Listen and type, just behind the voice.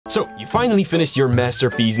So, you finally finished your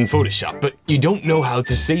masterpiece in Photoshop, but you don't know how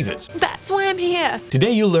to save it. That's why I'm here. Today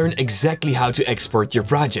you'll learn exactly how to export your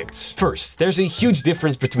projects. First, there's a huge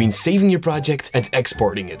difference between saving your project and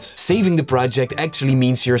exporting it. Saving the project actually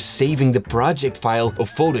means you're saving the project file of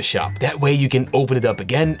Photoshop. That way you can open it up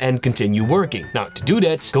again and continue working. Now, to do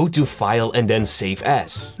that, go to File and then Save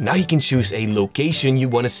As. Now you can choose a location you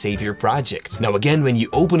want to save your project. Now again, when you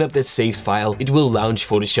open up that saved file, it will launch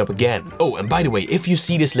Photoshop again. Oh, and by the way, if you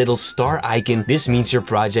see this little star icon, this means your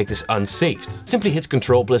project is unsaved. Simply hit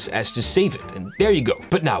Ctrl+S to save it, and there you go.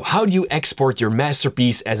 But now, how do you export your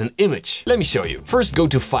masterpiece as an image? Let me show you. First, go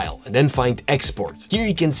to File, and then find Export. Here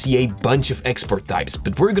you can see a bunch of export types,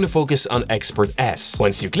 but we're gonna focus on Export As.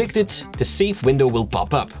 Once you clicked it, the Save window will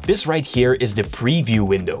pop up. This right here is the Preview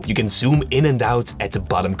window. You can zoom in and out at the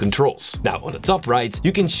bottom controls. Now, on the top right,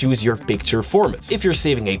 you can choose your picture format. If you're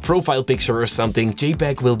saving a profile picture or something,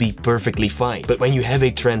 JPEG will be perfectly fine. But when you have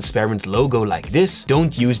a transparent logo like this,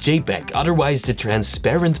 don't use JPEG, otherwise the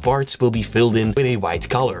transparent parts will be filled in with a white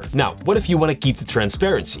color. Now, what if you want to keep the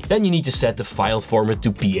transparency? Then you need to set the file format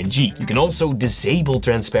to PNG. You can also disable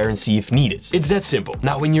transparency if needed. It's that simple.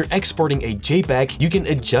 Now, when you're exporting a JPEG, you can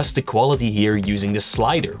adjust the quality here using the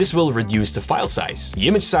slider. This will reduce the file size. The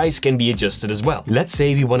image size can be adjusted as well. Let's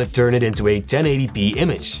say we want to turn it into a 1080p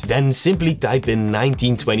image. Then simply type in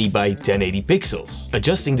 1920 by 1080 pixels.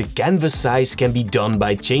 Adjusting the canvas size can be done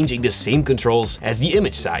by changing the same controls as the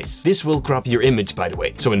image size. This will crop your image, by the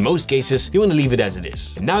way, so in most cases you want to leave it as it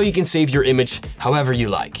is. And now you can save your image however you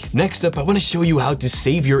like. Next up, I want to show you how to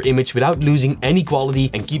save your image without losing any quality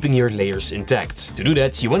and keeping your layers intact. To do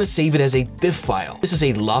that, you want to save it as a TIFF file. This is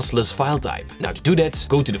a lossless file type. Now to do that,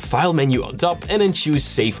 go to the File menu on top and then choose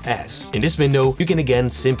Save As. In this window, you can again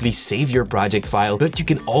simply save your project file, but you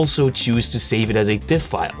can also choose to save it as a TIFF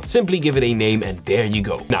file. Simply give it a name and there you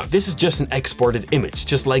go. Now this is just an exported image,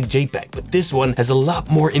 just like JPEG, but this one has a lot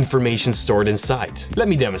more information stored inside. Let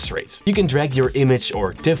me demonstrate. You can drag your image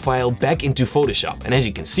or TIFF file back into Photoshop, and as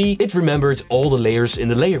you can see, it remembered all the layers in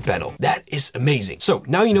the layer panel. That is amazing. So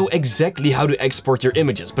now you know exactly how to export your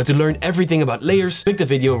images, but to learn everything about layers, click the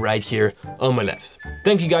video right here on my left.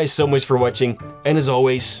 Thank you guys so much for watching, and as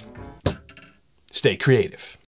always, stay creative.